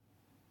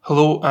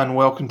Hello and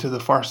welcome to the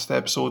first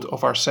episode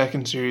of our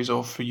second series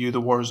of For You the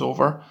War is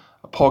Over,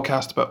 a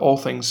podcast about all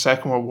things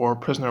Second World War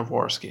prisoner of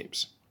war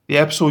escapes. The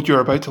episode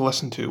you're about to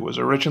listen to was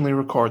originally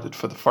recorded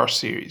for the first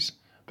series,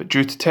 but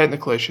due to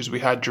technical issues we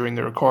had during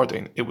the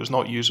recording, it was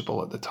not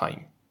usable at the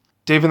time.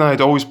 Dave and I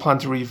had always planned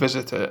to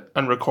revisit it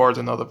and record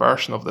another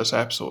version of this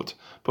episode,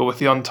 but with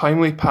the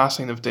untimely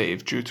passing of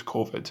Dave due to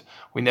COVID,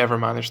 we never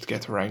managed to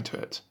get around to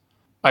it.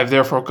 I've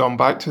therefore gone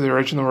back to the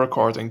original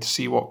recording to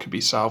see what could be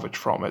salvaged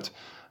from it,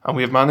 and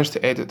we have managed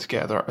to edit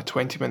together a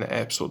 20-minute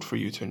episode for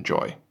you to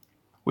enjoy.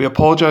 We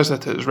apologise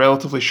that it is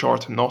relatively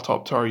short and not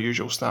up to our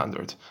usual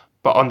standard,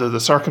 but under the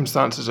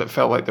circumstances it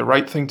felt like the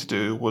right thing to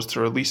do was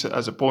to release it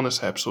as a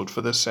bonus episode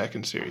for this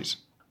second series.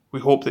 We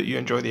hope that you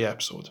enjoy the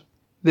episode.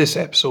 This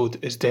episode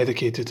is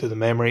dedicated to the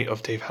memory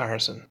of Dave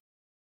Harrison.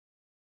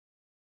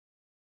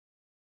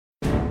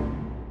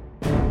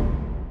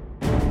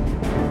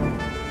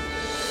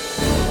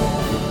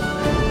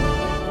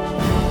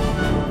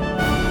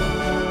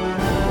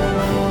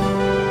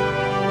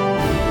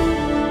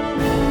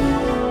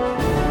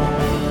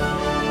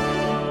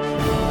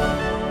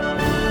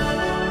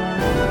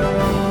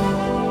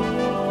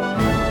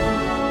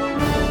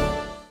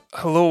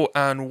 Hello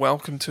and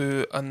welcome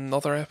to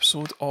another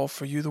episode of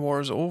For You the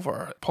War is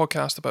Over, a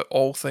podcast about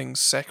all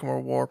things Second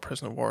World War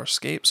prisoner of war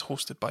escapes,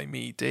 hosted by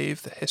me,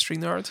 Dave, the history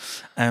nerd.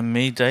 And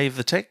me, Dave,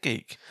 the tech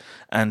geek.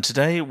 And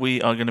today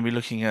we are going to be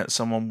looking at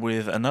someone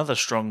with another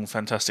strong,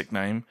 fantastic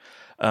name.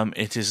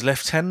 It is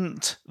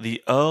Lieutenant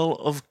the Earl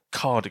of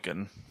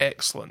Cardigan.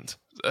 Excellent.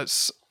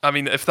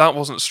 If that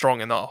wasn't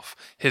strong enough,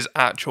 his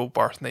actual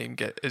birth name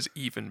is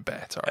even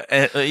better.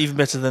 Even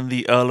better than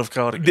the Earl of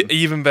Cardigan.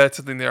 Even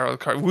better than the Earl of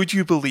Cardigan. Would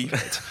you believe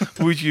it?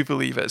 Would you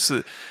believe it?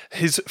 So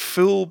his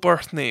full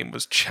birth name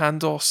was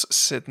Chandos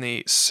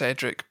Sidney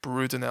Cedric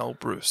Brudenell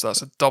Bruce.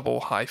 That's a double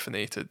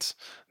hyphenated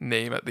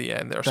name at the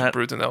end there. So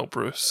Brudenell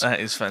Bruce. That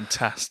is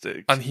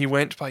fantastic. And he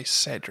went by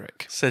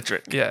Cedric.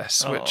 Cedric.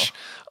 Yes, which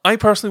I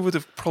personally would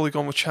have probably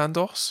gone with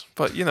Chandos,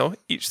 but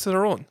each to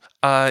their own.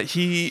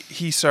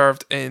 He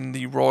served in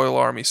the Royal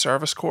Army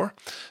Service Corps.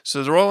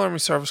 So the Royal Army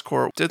Service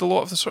Corps did a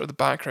lot of the sort of the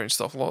background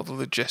stuff, a lot of the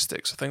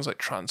logistics, so things like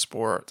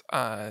transport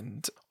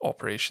and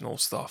operational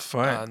stuff.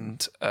 Right.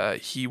 And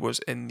he was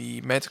in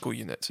the medical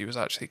unit. He was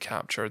actually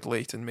captured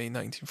late in May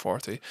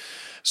 1940.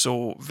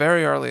 So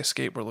very early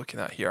escape we're looking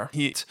at here.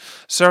 He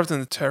served in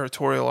the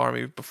Territorial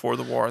Army before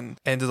the war and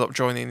ended up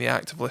joining the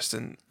active list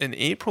in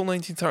April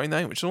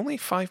 1939, which is only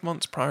 5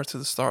 months prior to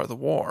the start of the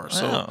war.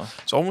 So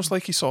it's almost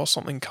like he saw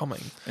something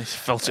coming. He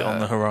felt it on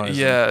the horizon.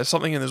 Yeah,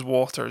 something in his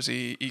waters.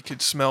 He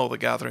could smell the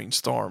gathering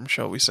storm,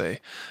 shall we say,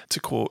 to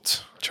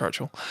quote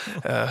Churchill.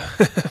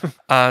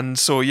 And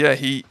so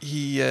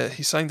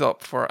he signed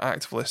up for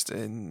active list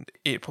in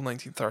April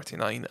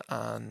 1939,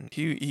 and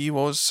he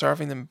was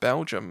serving in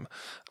Belgium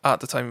at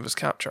the time of his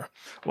capture.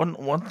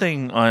 One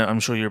thing,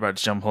 I'm sure you're about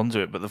to jump onto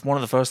it, but one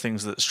of the first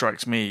things that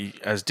strikes me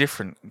as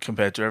different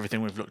compared to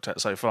everything we've looked at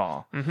so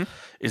far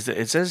is that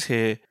it says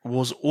here,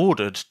 was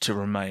ordered to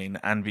remain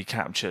and be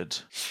captured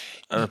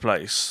at a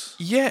place.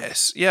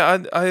 Yes, yeah,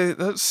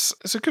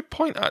 it's a good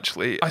point,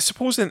 actually. I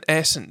suppose in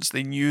essence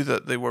they knew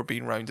that they were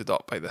being rounded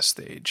up by this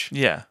stage.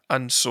 Yeah.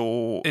 And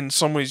so in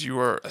some ways you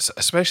were,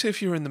 especially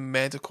if you were in the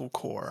medical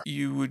corps,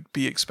 you would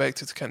be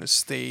expected to kind of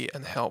stay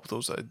and help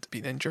those that had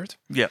been injured.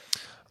 Yeah.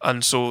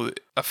 And so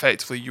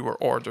effectively you were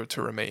ordered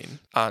to remain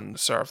and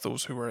serve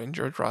those who were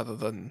injured rather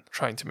than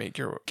trying to make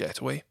your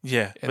getaway.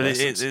 Yeah, but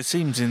it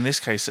seems in this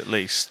case at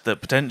least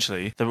that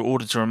potentially they were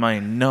ordered to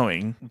remain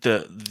knowing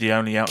that the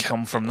only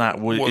outcome from that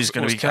is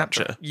going to be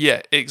capture.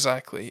 Yeah,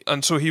 exactly.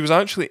 And so he was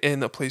actually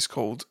in a place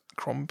called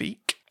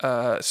Krombeek,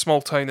 a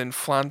small town in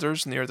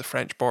Flanders near the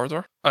French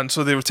border. And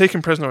so they were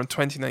taken prisoner on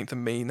 29th of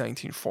May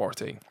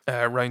 1940,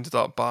 rounded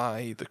up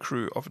by the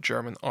crew of a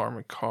German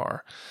armoured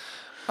car.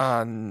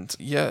 And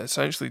yeah,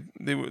 essentially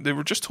they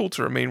were just told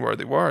to remain where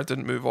they were,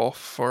 didn't move off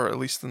for at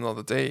least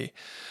another day.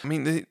 I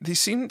mean, they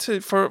seemed to,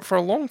 for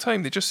a long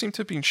time, they just seemed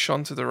to have been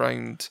shunted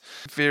around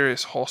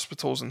various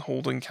hospitals and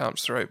holding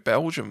camps throughout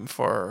Belgium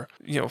for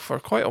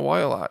quite a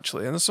while,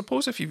 actually. And I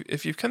suppose if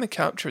you've kind of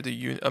captured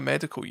a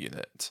medical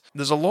unit,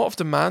 there's a lot of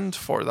demand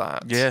for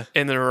that in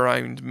and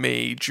around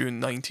May,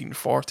 June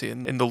 1940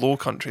 in the Low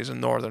Countries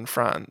in northern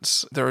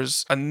France. There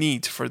is a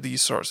need for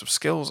these sorts of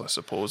skills, I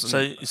suppose.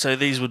 So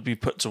these would be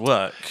put to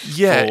work.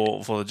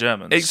 For the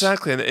Germans.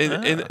 Exactly, and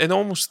in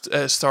almost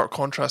stark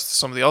contrast to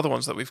some of the other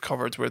ones that we've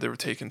covered where they were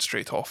taken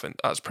straight off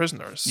as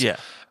prisoners. Yeah.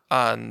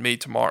 And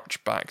made to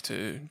march back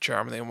to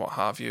Germany and what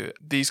have you.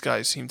 These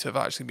guys seem to have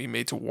actually been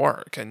made to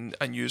work and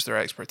use their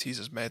expertise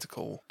as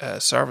medical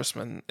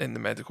servicemen in the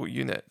medical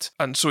unit.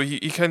 And so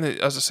he kind of,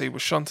 as I say,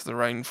 was shunted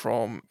around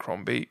from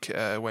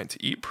Krombeek, went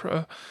to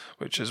Ypres,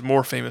 which is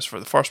more famous for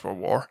the First World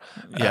War,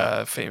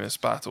 famous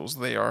battles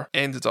there.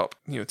 Ended up,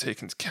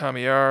 taken to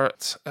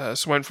Camiert,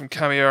 so went from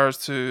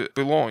Camiert to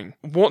Boulogne.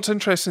 What's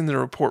interesting in the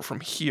report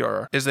from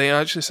here is they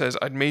actually says,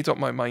 I'd made up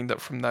my mind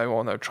that from now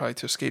on I'd try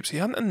to escape. So he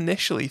hadn't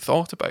initially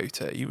thought about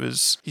about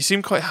it. He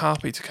seemed quite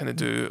happy to kind of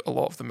do a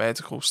lot of the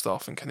medical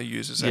stuff and kind of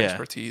use his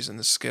expertise and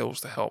his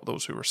skills to help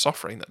those who were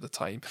suffering at the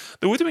time.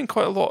 There would have been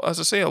quite a lot, as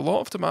I say, a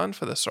lot of demand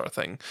for this sort of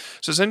thing.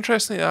 So it's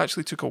interesting it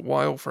actually took a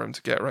while for him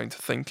to get around to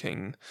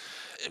thinking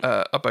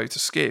about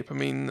escape. I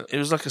mean, it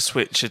was like a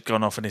switch had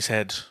gone off in his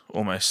head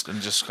almost,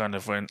 and just kind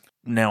of went,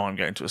 now I'm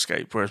going to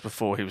escape. Whereas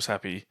before he was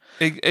happy.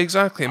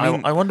 Exactly.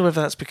 I wonder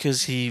whether that's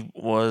because he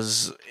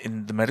was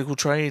in the medical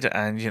trade,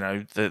 and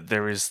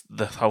there is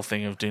the whole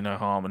thing of do no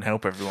harm and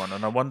help everyone,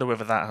 and I wonder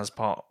whether that has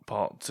part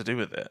to do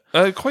with it.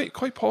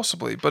 Quite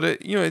possibly, but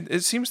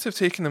it seems to have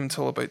taken him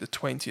until about the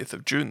 20th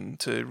of June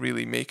to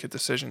really make a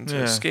decision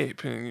to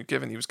escape. And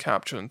given he was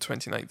captured on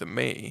 29th of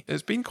May,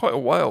 it's been quite a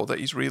while that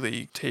he's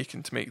really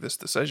taken to make this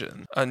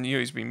decision, and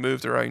he's been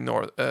moved around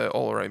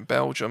all around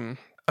Belgium.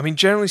 I mean,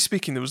 generally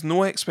speaking, there was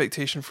no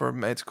expectation for a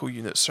medical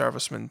unit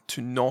serviceman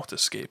to not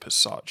escape as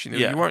such.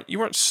 You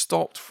weren't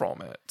stopped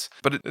from it,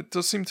 but it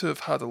does seem to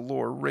have had a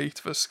lower rate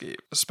of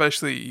escape,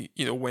 especially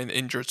when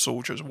injured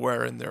soldiers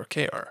were in their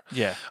care.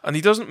 Yeah, and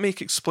he doesn't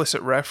make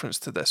explicit reference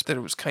to this, but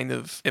it was kind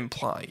of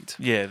implied.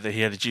 Yeah, that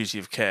he had a duty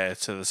of care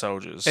to the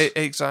soldiers.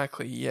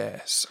 Exactly.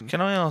 Yes.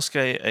 Can I ask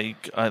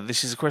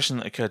this is a question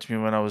that occurred to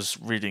me when I was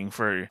reading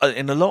through.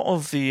 In a lot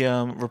of the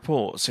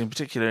reports, in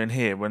particular in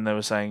here, when they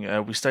were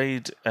saying we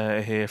stayed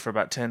here for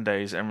about 10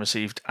 days and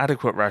received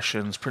adequate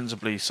rations,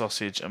 principally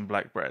sausage and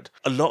black bread.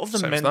 A lot of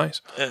them sounds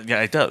nice.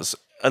 Yeah, it does.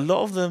 A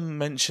lot of them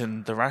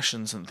mention the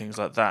rations and things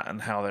like that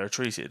and how they're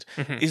treated.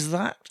 Mm-hmm. Is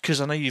that, because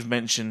I know you've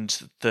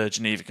mentioned the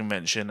Geneva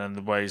Convention and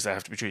the ways they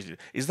have to be treated,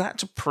 is that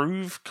to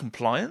prove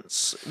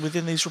compliance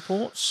within these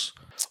reports?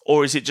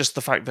 Or is it just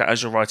the fact that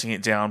as you're writing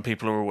it down,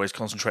 people are always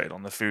concentrated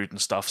on the food and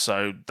stuff,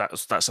 so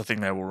that's a thing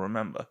they will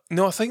remember?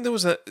 No, I think there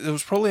was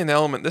probably an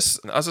element. This,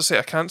 as I say,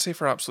 I can't say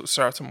for absolute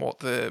certain what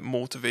the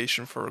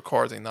motivation for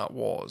recording that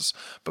was,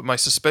 but my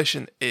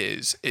suspicion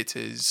is it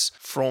is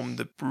from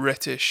the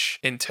British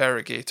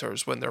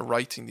interrogators when they're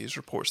writing these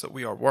reports that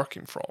we are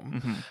working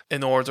from,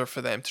 in order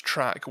for them to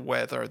track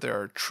whether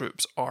their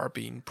troops are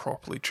being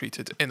properly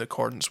treated in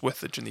accordance with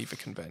the Geneva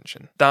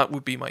Convention. That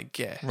would be my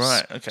guess.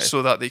 Right, okay.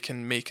 So that they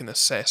can make an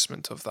assessment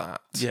of that.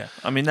 Yeah,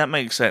 I mean, that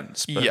makes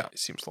sense. But... yeah, it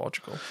seems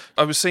logical.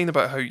 I was saying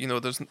about how,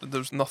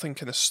 there's nothing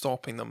kind of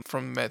stopping them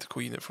from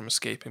medical unit from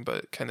escaping, but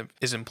it kind of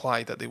is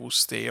implied that they will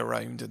stay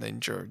around an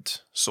injured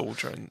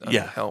soldier and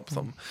help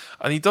them.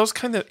 And he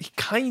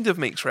kind of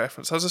makes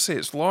reference, as I say,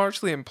 it's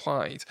largely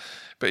implied,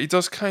 but he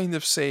does kind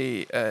of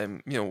say,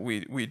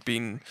 we'd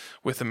been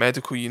with the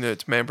medical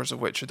unit, members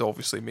of which had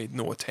obviously made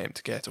no attempt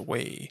to get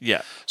away.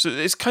 Yeah. So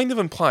it's kind of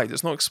implied,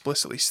 it's not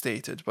explicitly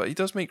stated, but he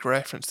does make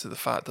reference to the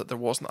fact that there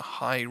wasn't a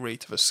high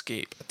rate of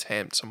escape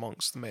attempts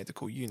amongst the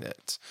medical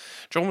unit,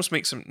 which almost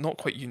makes him not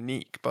quite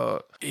unique,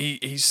 but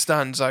he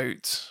stands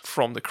out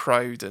from the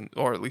crowd,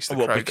 or at least the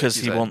crowd. Because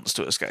he wants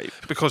to escape.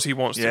 Because he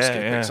wants to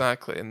escape,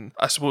 exactly. And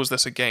I suppose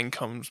this again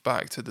comes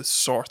back to the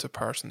sort of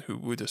person who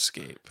would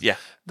escape. Yeah.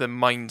 The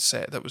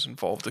mindset that was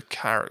involved, the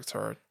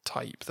character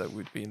type that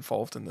would be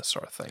involved in this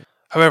sort of thing.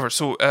 However,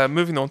 so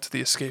moving on to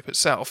the escape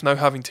itself, now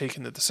having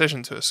taken the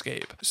decision to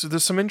escape. So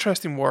there's some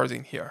interesting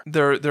wording here.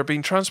 They're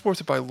being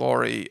transported by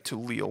lorry to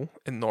Lille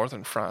in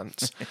northern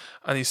France.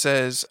 And he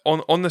says,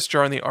 on this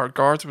journey, our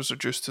guard was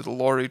reduced to the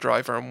lorry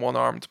driver and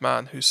one-armed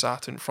man who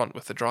sat in front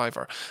with the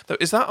driver. Now,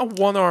 is that a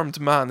one-armed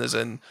man as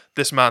in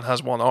this man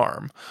has one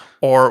arm?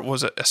 Or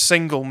was it a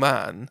single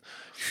man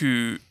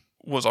who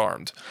was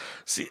armed?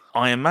 See,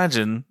 I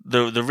imagine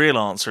the real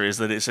answer is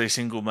that it's a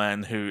single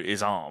man who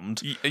is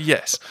armed.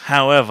 Yes.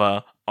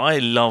 However, I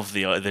love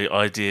the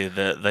idea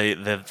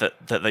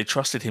that they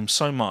trusted him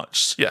so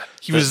much. Yeah,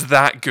 he was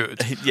that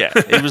good. Yeah,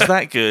 he was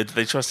that good.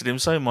 They trusted him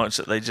so much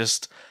that they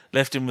just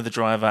left him with a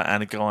driver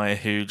and a guy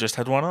who just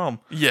had one arm.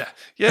 Yeah,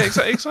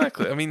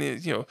 exactly. I mean,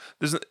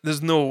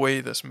 there's no way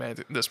this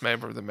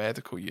member of the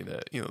medical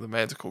unit, the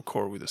medical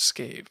corps would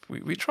escape.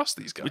 We trust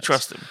these guys. We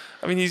trust him.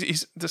 I mean,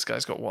 this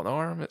guy's got one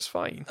arm. It's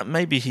fine.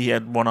 Maybe he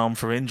had one arm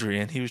for injury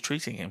and he was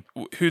treating him.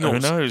 Who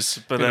knows? Who knows?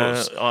 But who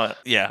knows? I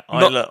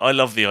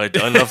love the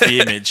idea. I love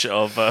the image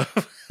of.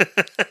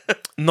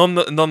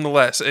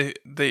 Nonetheless,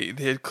 they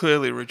had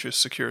clearly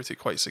reduced security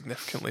quite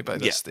significantly by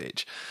this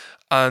stage.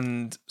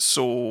 And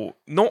so,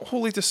 not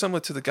wholly dissimilar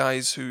to the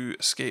guys who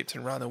escaped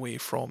and ran away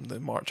from the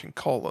marching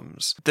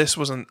columns, this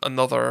was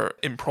another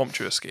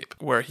impromptu escape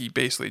where he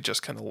basically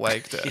just kind of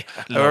legged it.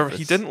 However,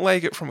 he didn't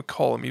leg it from a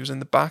column. He was in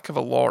the back of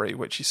a lorry,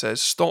 which he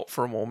says stopped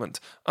for a moment,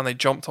 and they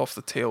jumped off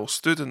the tail,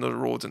 stood in the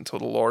road until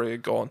the lorry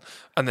had gone,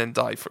 and then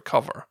dived for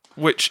cover.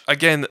 Which,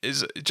 again,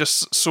 is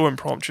just so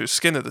impromptu,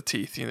 skin of the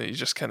teeth, you're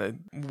just kind of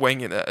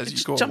winging it as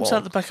you go along. He jumps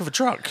out the back of a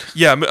truck.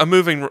 Yeah,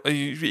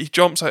 he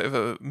jumps out of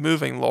a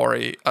moving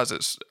lorry as it's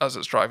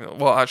it's driving.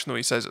 Well, actually, no,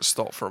 he says it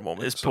stopped for a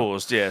moment. It's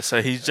paused, yeah.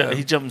 So he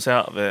jumps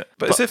out of it.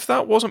 But as if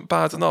that wasn't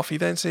bad enough, he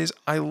then says,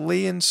 I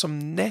lay in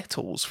some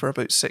nettles for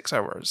about 6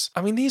 hours.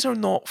 I mean, these are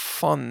not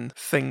fun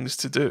things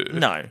to do.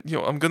 No.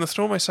 I'm going to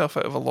throw myself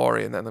out of a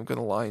lorry and then I'm going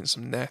to lie in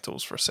some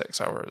nettles for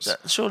 6 hours.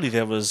 Surely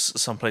there was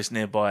someplace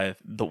nearby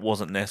that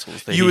wasn't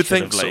nettles that you he would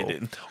could think have laid so.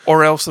 in.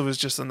 Or else there was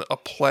just a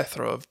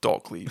plethora of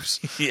dock leaves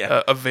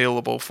Yeah.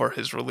 available for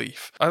his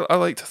relief. I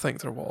like to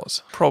think there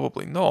was.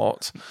 Probably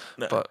not.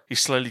 No, but he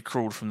slowly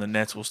crawled from the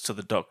nettles to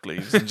the dock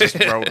leaves and just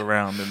rolled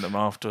around in them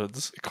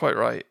afterwards. Quite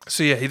right.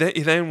 So yeah, he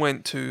then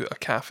went to a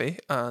cafe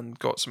and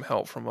got some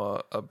help from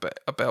a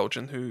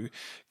Belgian who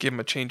gave him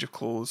a change of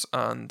clothes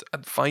and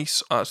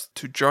advice as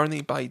to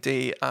journey by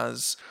day,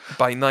 as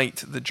by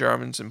night the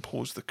Germans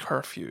imposed the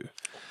curfew.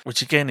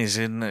 Which again is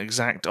in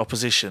exact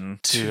opposition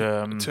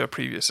to a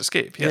previous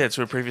escape. Yeah,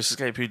 to a previous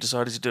escape who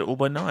decided to do it all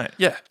by night.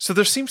 Yeah, so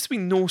there seems to be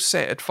no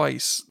set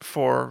advice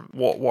for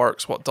what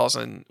works, what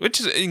doesn't,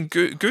 which is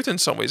good in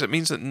some ways. It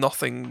means that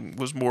nothing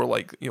was more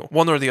like,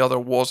 one or the other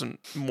wasn't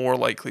more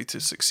likely to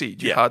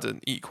succeed. You had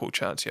an equal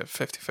chance. You have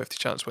 50-50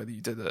 chance whether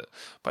you did it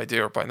by day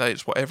or by night.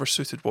 It's whatever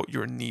suited what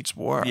your needs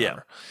were.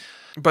 Yeah.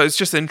 But it's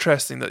just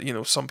interesting that,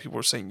 some people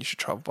are saying you should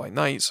travel by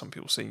night, some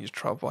people are saying you should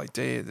travel by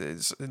day.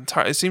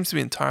 It seems to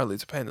be entirely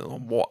dependent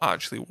on what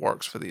actually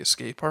works for the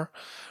escaper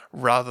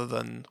rather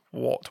than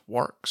what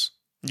works.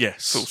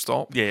 Yes. Full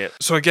stop. Yeah.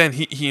 So again,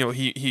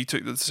 he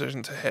took the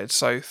decision to head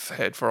south,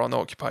 head for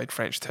unoccupied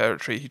French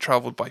territory. He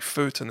travelled by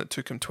foot, and it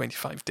took him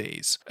 25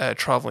 days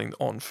travelling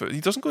on foot. He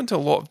doesn't go into a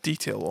lot of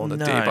detail on a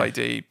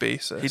day-by-day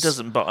basis. He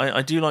doesn't, but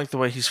I do like the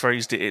way he's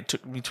phrased it. It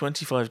took me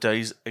 25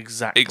 days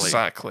exactly.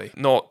 Exactly.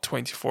 Not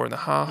 24 and a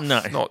half.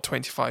 No. Not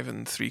 25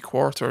 and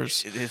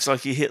 3/4. It's like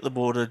he hit the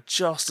border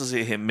just as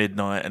it hit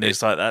midnight, and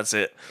it's like, that's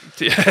it.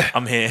 Yeah.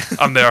 I'm here.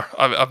 I'm there.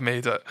 I've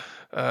made it.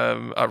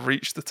 I've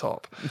reached the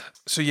top.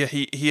 So yeah,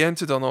 he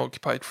entered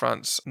unoccupied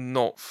France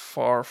not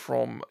far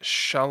from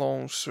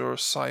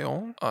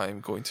Chalon-sur-Saône,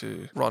 I'm going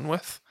to run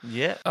with.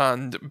 Yeah.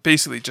 And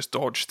basically just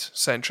dodged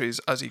sentries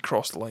as he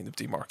crossed the line of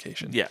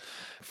demarcation. Yeah.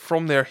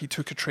 From there, he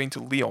took a train to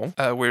Lyon,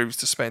 where he was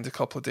to spend a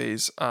couple of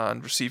days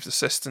and received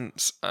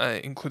assistance,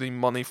 including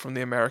money from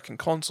the American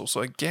consul. So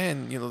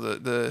again,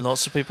 the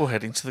lots of people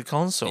heading to the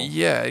consul.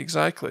 Yeah,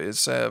 exactly.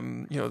 It's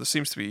there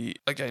seems to be,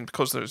 again,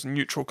 because there's a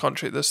neutral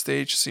country at this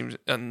stage,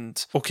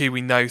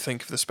 we now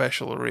think of the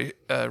special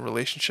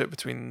relationship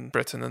between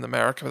Britain and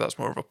America, but that's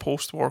more of a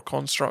post-war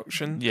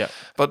construction. Yeah.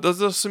 But there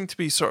does seem to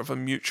be sort of a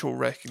mutual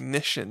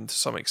recognition to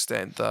some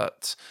extent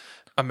that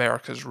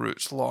America's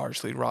roots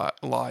largely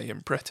lie in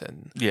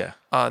Britain. Yeah.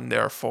 And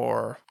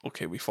therefore,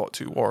 we fought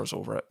 2 wars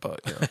over it,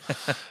 but,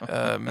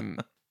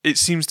 it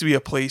seems to be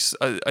a place,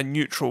 a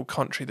neutral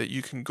country that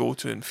you can go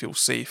to and feel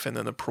safe in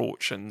and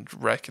approach and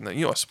reckon that,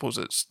 I suppose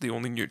it's the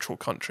only major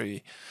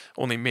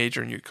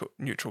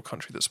neutral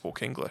country that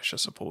spoke English, I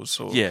suppose.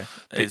 So yeah,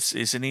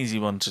 it's an easy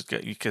one to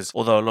get, because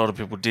although a lot of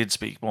people did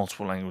speak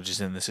multiple languages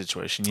in this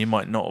situation, you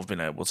might not have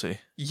been able to.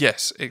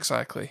 Yes,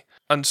 exactly.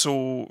 And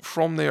so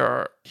from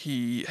there,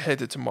 he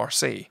headed to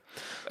Marseille.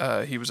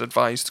 He was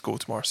advised to go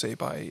to Marseille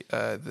by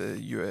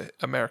the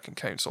American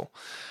consul.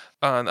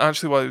 And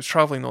actually, while he was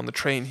travelling on the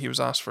train, he was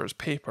asked for his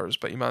papers,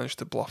 but he managed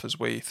to bluff his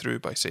way through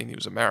by saying he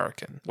was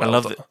American. I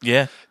love it.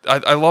 Yeah.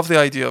 I love the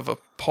idea of a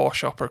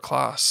posh upper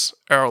class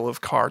Earl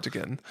of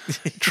Cardigan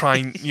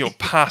trying,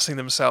 passing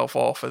himself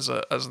off as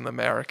an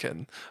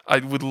American.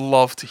 I would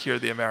love to hear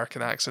the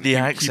American accent he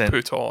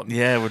put on.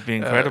 Yeah, it would be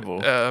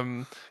incredible.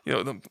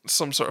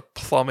 Some sort of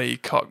plummy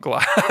cut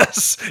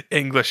glass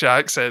English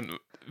accent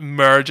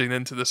merging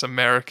into this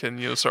American,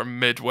 sort of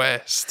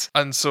Midwest.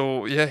 And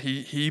so, yeah,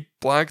 he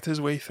blagged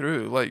his way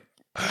through, like.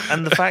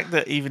 And the fact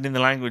that even in the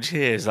language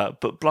here is like,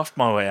 but bluffed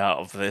my way out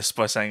of this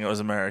by saying it was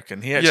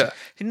American. He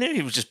knew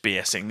he was just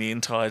BSing the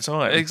entire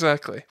time.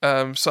 Exactly.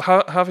 So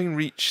having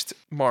reached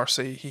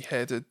Marseille, he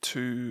headed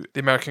to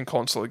the American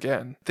consul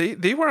again.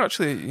 They were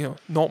actually,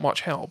 not much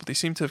help. They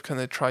seemed to have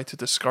kind of tried to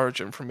discourage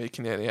him from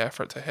making any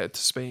effort to head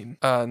to Spain,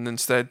 and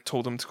instead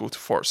told him to go to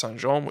Fort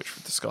Saint-Jean, which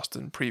we discussed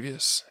in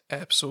previous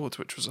episode,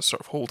 which was a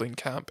sort of holding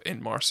camp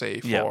in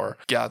Marseille for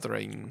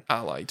gathering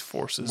Allied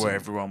forces. Where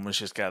everyone was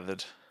just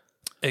gathered.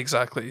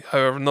 Exactly.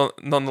 However,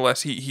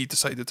 nonetheless, he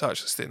decided to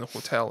actually stay in a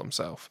hotel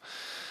himself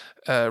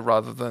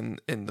rather than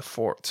in the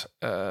fort.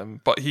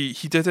 But he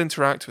did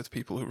interact with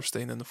people who were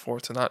staying in the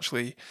fort, and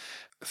actually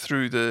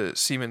through the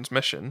Seamen's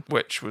Mission,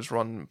 which was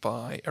run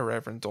by a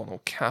Reverend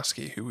Donald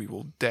Caskey, who we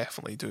will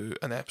definitely do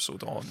an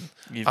episode on.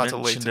 You've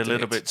mentioned a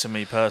little bit to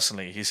me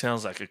personally. He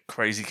sounds like a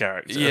crazy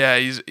character. Yeah,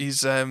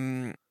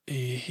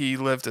 he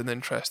lived an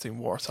interesting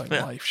wartime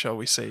life, shall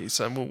we say.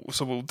 So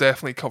we'll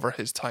definitely cover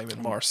his time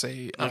in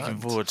Marseille. Looking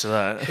forward to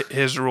that.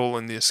 His role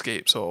in the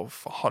escapes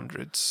of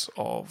hundreds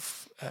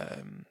of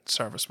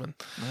servicemen.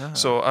 Ah.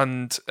 So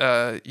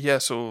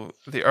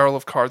the Earl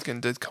of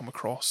Cardigan did come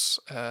across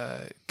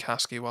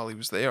Caskey while he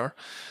was there.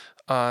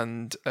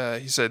 And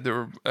he said they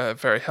were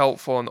very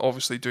helpful and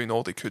obviously doing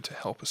all they could to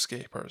help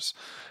escapers.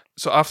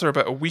 So after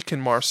about a week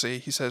in Marseille,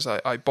 he says,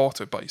 I bought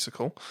a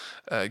bicycle.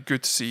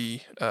 Good to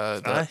see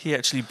that He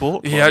actually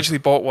bought one. he actually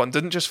bought one,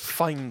 didn't just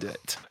find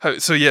it.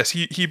 So yes,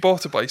 he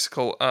bought a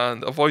bicycle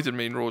and avoided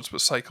main roads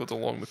but cycled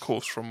along the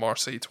coast from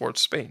Marseille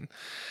towards Spain.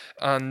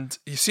 And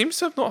he seems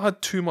to have not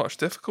had too much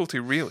difficulty,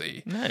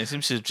 really. No, he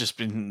seems to have just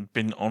been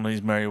on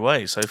his merry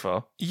way so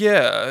far.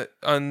 Yeah,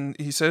 and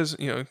he says,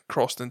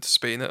 crossed into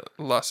Spain at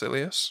Las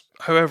Elias.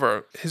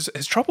 However, his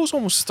troubles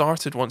almost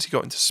started once he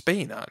got into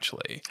Spain,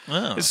 actually.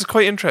 Oh. This is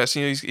quite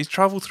interesting. He's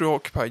travelled through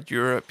occupied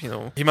Europe,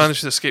 He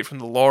managed to escape from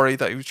the lorry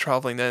that he was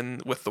travelling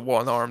in with the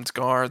one-armed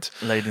guard.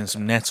 Laid in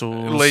some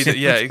nettles.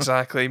 Yeah,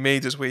 exactly.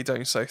 Made his way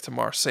down south to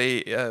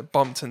Marseille,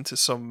 bumped into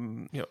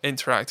some,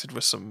 interacted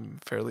with some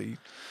fairly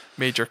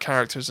major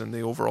characters in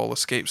the overall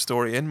escape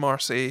story in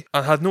Marseille,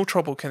 and had no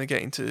trouble kind of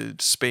getting to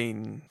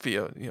Spain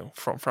via,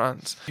 from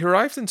France. He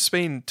arrived in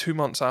Spain 2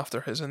 months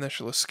after his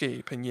initial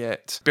escape, and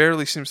yet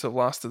barely seems to have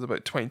lasted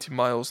about 20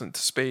 miles into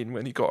Spain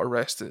when he got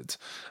arrested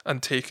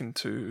and taken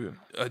to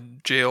a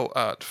jail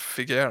at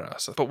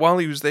Figueras. But while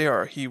he was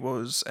there, he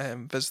was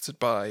visited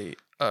by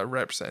a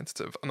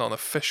representative, an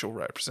unofficial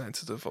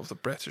representative of the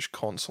British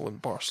consul in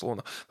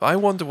Barcelona. I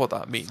wonder what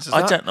that means.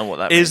 I don't know what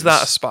that means. Is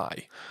that a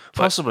spy?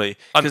 Possibly.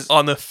 An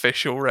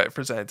unofficial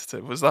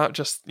representative. Was that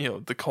just,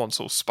 the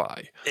consul's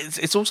spy?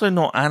 It's also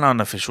not an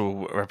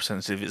unofficial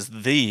representative, it's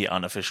the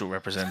unofficial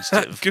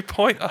representative. Good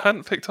point. I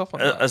hadn't picked up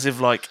on that. As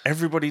if,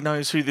 everybody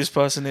knows who this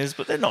person is,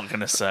 but they're not going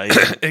to say.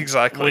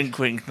 Exactly. Wink,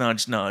 wink,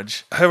 nudge,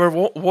 nudge. However,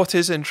 what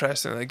is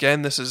interesting, and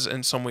again, this is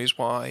in some ways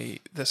why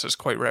this is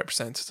quite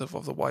representative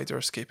of the wider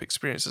escape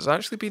experience, is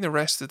actually being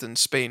arrested in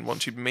Spain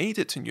once you've made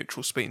it to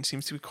neutral Spain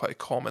seems to be quite a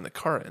common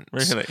occurrence.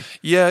 Really?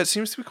 Yeah, it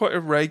seems to be quite a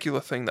regular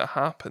thing that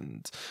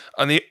happens.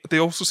 And they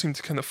also seem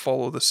to kind of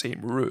follow the same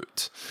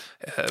route.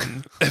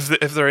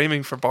 If they're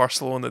aiming for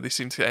Barcelona, they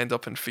seem to end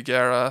up in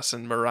Figueras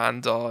and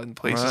Miranda and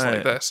places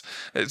like this.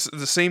 It's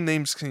the same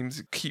names seem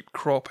to keep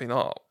cropping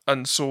up.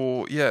 And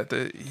so, yeah,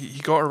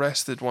 he got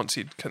arrested once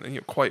he'd kind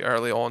of, quite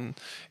early on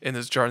in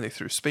his journey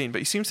through Spain, but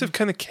he seems to have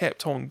kind of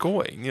kept on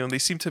going. They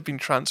seem to have been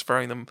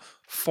transferring them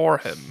for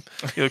him,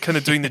 kind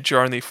of doing the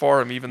journey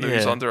for him, even though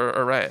he's under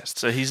arrest.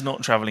 So he's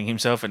not travelling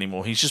himself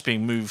anymore. He's just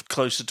being moved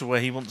closer to where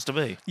he wants to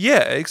be.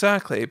 Yeah,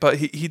 exactly. But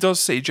he does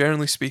say,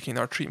 generally speaking,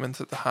 our treatment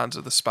at the hands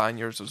of the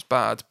Spaniards was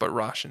bad, but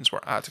rations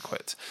were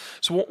adequate.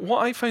 So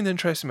what I find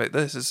interesting about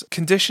this is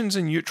conditions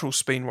in neutral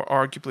Spain were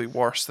arguably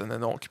worse than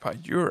in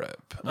occupied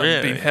Europe.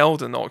 And being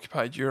held in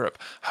occupied Europe.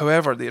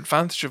 However, the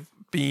advantage of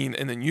being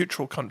in a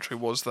neutral country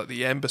was that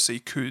the embassy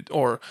could,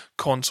 or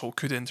consul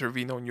could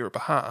intervene on your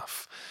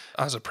behalf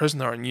as a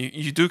prisoner, and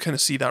you do kind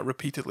of see that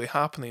repeatedly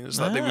happening, is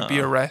that they would be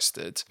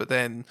arrested, but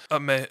then a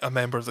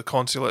member of the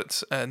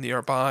consulate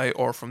nearby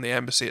or from the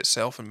embassy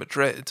itself in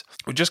Madrid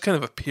would just kind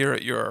of appear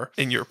at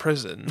in your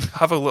prison,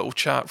 have a little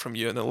chat from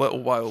you, and a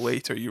little while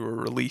later you were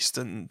released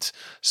and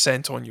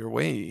sent on your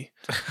way.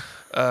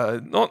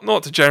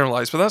 Not to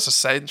generalize, but that's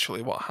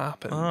essentially what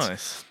happened.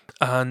 Nice.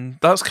 And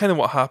that's kind of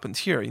what happened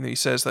here. He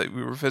says that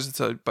we were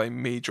visited by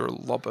Major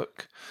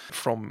Lubbock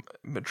from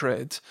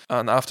Madrid,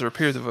 and after a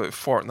period of about a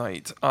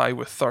fortnight, I,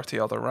 with 30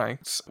 other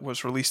ranks,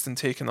 was released and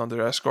taken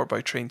under escort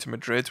by train to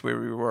Madrid, where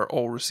we were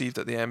all received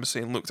at the embassy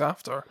and looked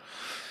after.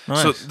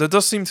 Nice. So there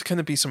does seem to kind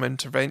of be some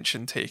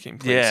intervention taking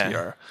place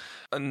here.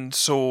 And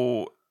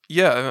so,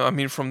 yeah, I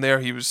mean, from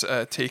there he was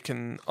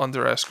taken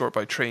under escort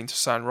by train to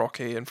San Roque,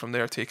 and from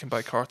there taken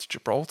by car to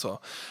Gibraltar.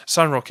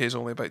 San Roque is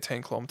only about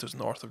 10 kilometres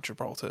north of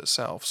Gibraltar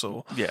itself,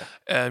 so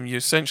you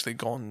essentially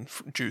gone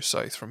due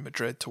south from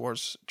Madrid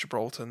towards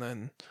Gibraltar and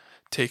then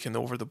taken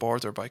over the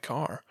border by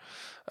car,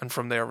 and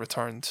from there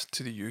returned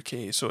to the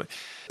UK. So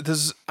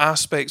there's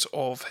aspects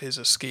of his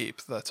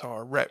escape that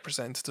are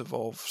representative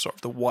of sort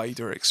of the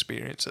wider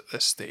experience at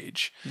this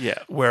stage.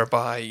 Yeah.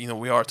 Whereby,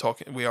 we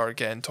are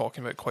again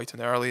talking about quite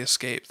an early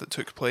escape that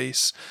took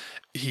place.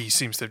 He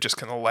seems to have just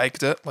kind of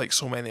legged it, like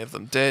so many of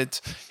them did,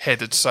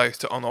 headed south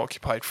to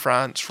unoccupied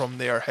France, from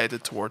there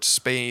headed towards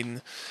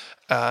Spain,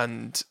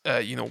 and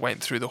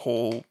went through the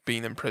whole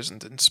being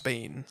imprisoned in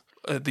Spain.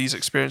 These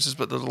experiences,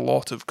 but there's a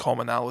lot of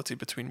commonality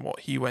between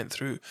what he went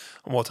through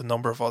and what a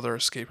number of other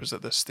escapers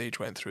at this stage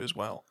went through as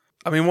well.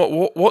 I mean,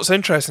 what's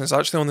interesting is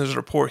actually on his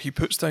report, he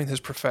puts down his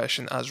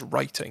profession as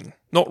writing,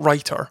 not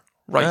writing.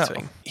 Wow.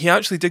 He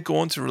actually did go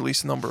on to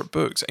release a number of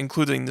books,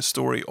 including the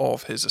story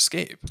of his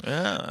escape,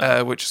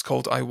 which is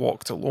called I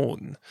Walked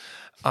Alone.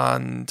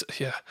 And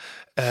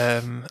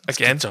again,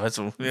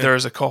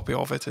 there's a copy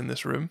of it in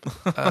this room.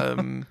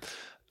 And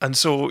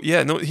so,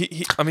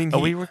 Are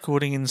we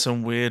recording in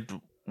some weird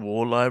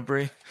war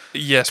library?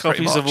 Yes,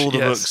 copies of all the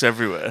books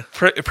everywhere.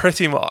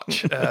 Pretty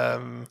much.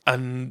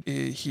 And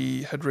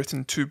he had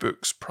written 2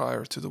 books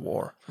prior to the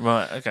war.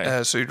 Right,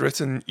 okay. So he'd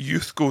written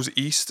Youth Goes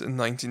East in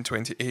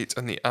 1928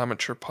 and The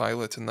Amateur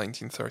Pilot in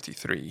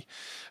 1933.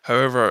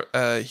 However,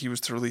 he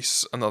was to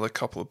release another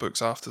couple of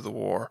books after the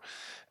war,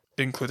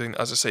 including,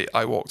 as I say,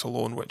 I Walked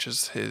Alone, which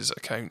is his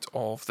account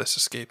of this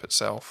escape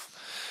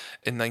itself,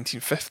 in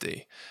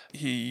 1950.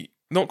 He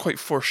not quite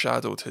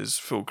foreshadowed his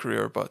full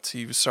career, but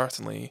he was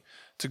certainly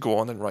to go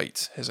on and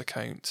write his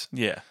account.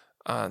 Yeah.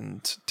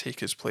 and take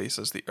his place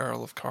as the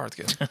Earl of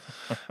Cardigan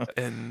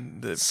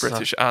in the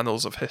British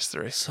annals of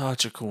history.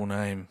 Such a cool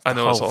name. I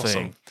know, The it's whole awesome.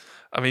 thing.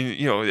 I mean,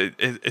 you know,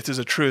 it is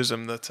a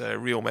truism that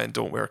real men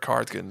don't wear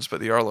cardigans,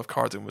 but the Earl of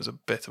Cardigan was a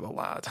bit of a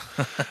lad.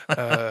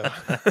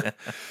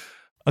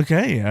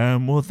 Okay,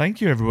 well, thank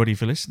you everybody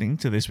for listening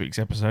to this week's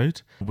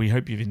episode. We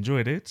hope you've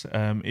enjoyed it.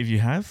 If you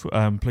have,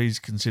 please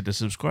consider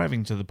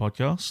subscribing to the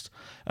podcast.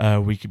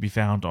 We could be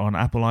found on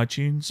Apple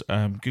iTunes,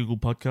 Google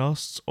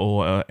Podcasts,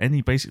 or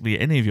basically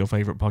any of your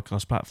favourite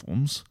podcast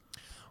platforms.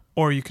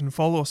 Or you can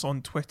follow us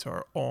on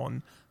Twitter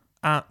on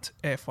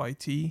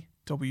 @FITWIO.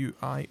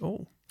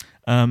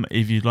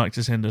 If you'd like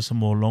to send us a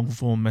more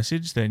long-form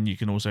message, then you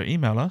can also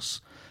email us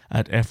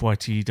at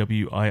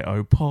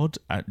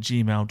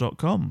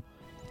fytwiopod@gmail.com.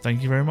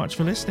 Thank you very much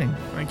for listening.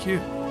 Thank you.